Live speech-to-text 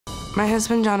My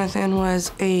husband, Jonathan,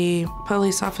 was a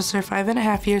police officer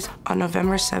 5.5 years. On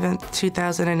November 7th,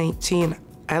 2018,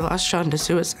 I lost Sean to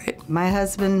suicide. My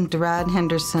husband, DeRod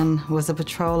Henderson, was a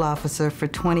patrol officer for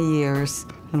 20 years,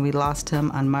 and we lost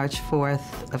him on March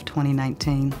 4th of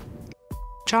 2019.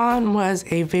 John was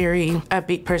a very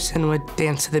upbeat person, would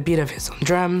dance to the beat of his own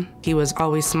drum. He was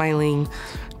always smiling,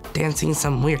 dancing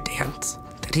some weird dance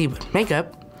that he would make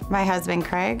up. My husband,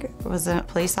 Craig, was a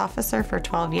police officer for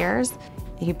 12 years.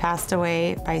 He passed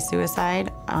away by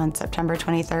suicide on September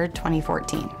 23rd,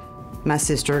 2014. My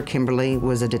sister, Kimberly,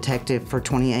 was a detective for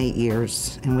 28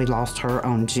 years, and we lost her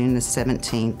on June the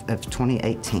 17th of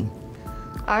 2018.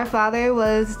 Our father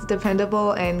was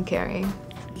dependable and caring.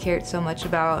 He cared so much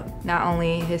about not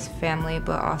only his family,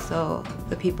 but also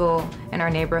the people in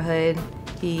our neighborhood.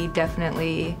 He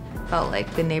definitely felt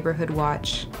like the neighborhood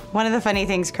watch. One of the funny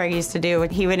things Craig used to do,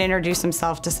 he would introduce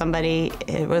himself to somebody.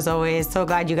 It was always, "So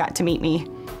glad you got to meet me."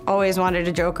 Always wanted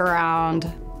to joke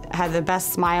around, had the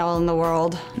best smile in the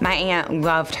world. My aunt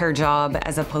loved her job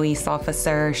as a police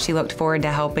officer. She looked forward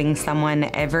to helping someone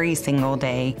every single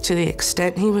day. To the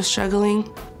extent he was struggling,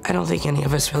 I don't think any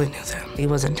of us really knew that. He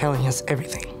wasn't telling us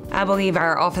everything. I believe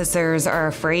our officers are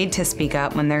afraid to speak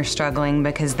up when they're struggling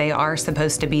because they are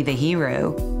supposed to be the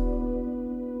hero.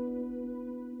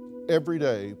 Every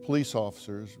day, police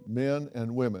officers, men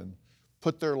and women,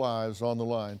 put their lives on the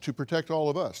line to protect all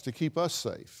of us, to keep us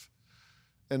safe.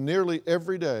 And nearly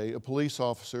every day, a police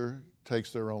officer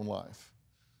takes their own life.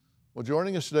 Well,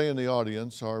 joining us today in the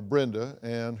audience are Brenda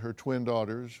and her twin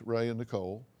daughters, Ray and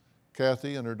Nicole,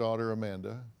 Kathy and her daughter,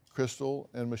 Amanda, Crystal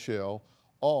and Michelle,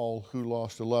 all who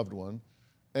lost a loved one,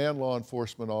 and law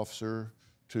enforcement officer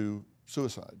to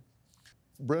suicide.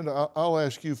 Brenda, I'll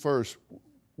ask you first.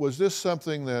 Was this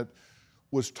something that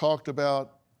was talked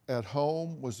about at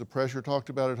home? Was the pressure talked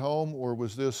about at home, or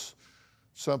was this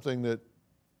something that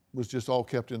was just all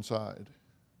kept inside?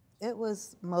 It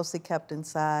was mostly kept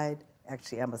inside.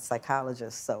 Actually, I'm a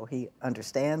psychologist, so he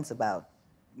understands about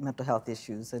mental health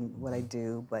issues and what I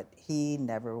do, but he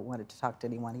never wanted to talk to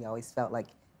anyone. He always felt like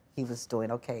he was doing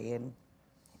okay, and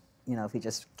you know, if he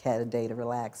just had a day to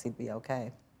relax, he'd be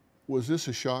okay. Was this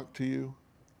a shock to you?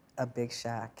 A big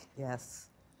shock, yes.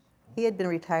 He had been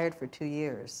retired for 2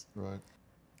 years. Right.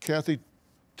 Kathy,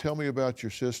 tell me about your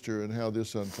sister and how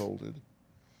this unfolded.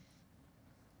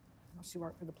 She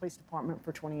worked for the police department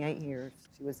for 28 years.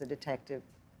 She was a detective.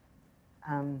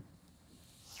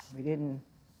 We didn't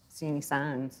see any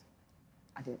signs.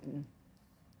 I didn't.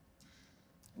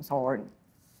 It was hard.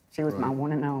 She was my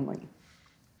one and only.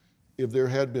 If there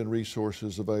had been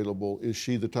resources available, is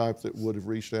she the type that would have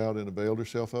reached out and availed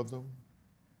herself of them?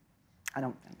 I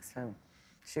don't think so.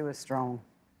 She was strong.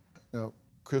 Now,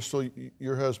 Crystal,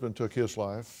 your husband took his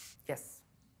life. Yes.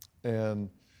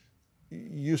 And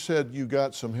you said you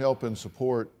got some help and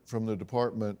support from the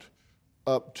department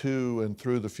up to and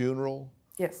through the funeral?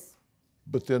 Yes.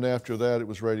 But then after that, it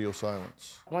was radio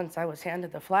silence. Once I was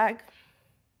handed the flag,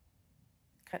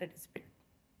 kind of disappeared.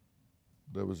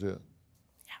 That was it?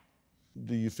 Yeah.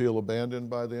 Do you feel abandoned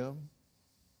by them?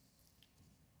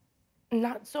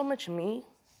 Not so much me,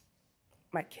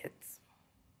 my kids.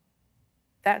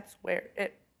 That's where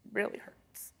it really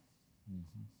hurts.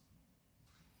 Mm-hmm.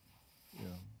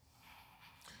 Yeah.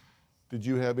 Did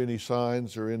you have any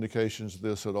signs or indications of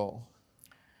this at all?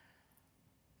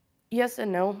 Yes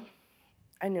and no.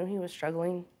 I knew he was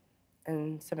struggling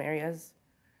in some areas,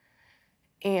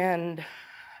 and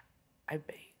I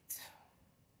begged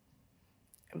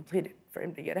and pleaded for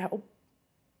him to get help,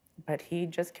 but he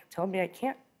just kept telling me I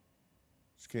can't.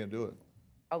 Just can't do it.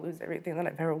 I'll lose everything that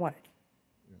I've ever wanted.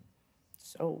 Yeah.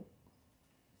 So,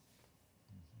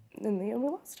 in the end, we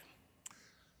lost him.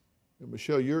 And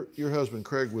Michelle, your husband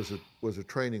Craig was a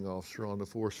training officer on the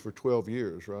force for 12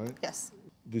 years, right? Yes.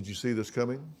 Did you see this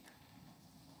coming?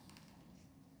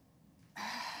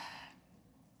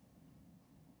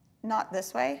 Not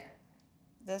this way.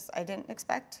 This I didn't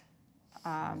expect.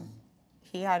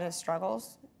 He had his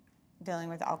struggles dealing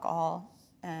with alcohol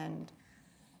and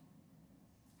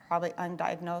probably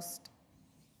undiagnosed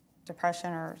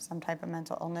depression or some type of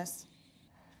mental illness.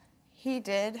 He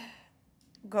did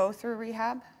go through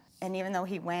rehab, and even though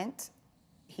he went,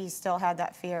 he still had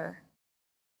that fear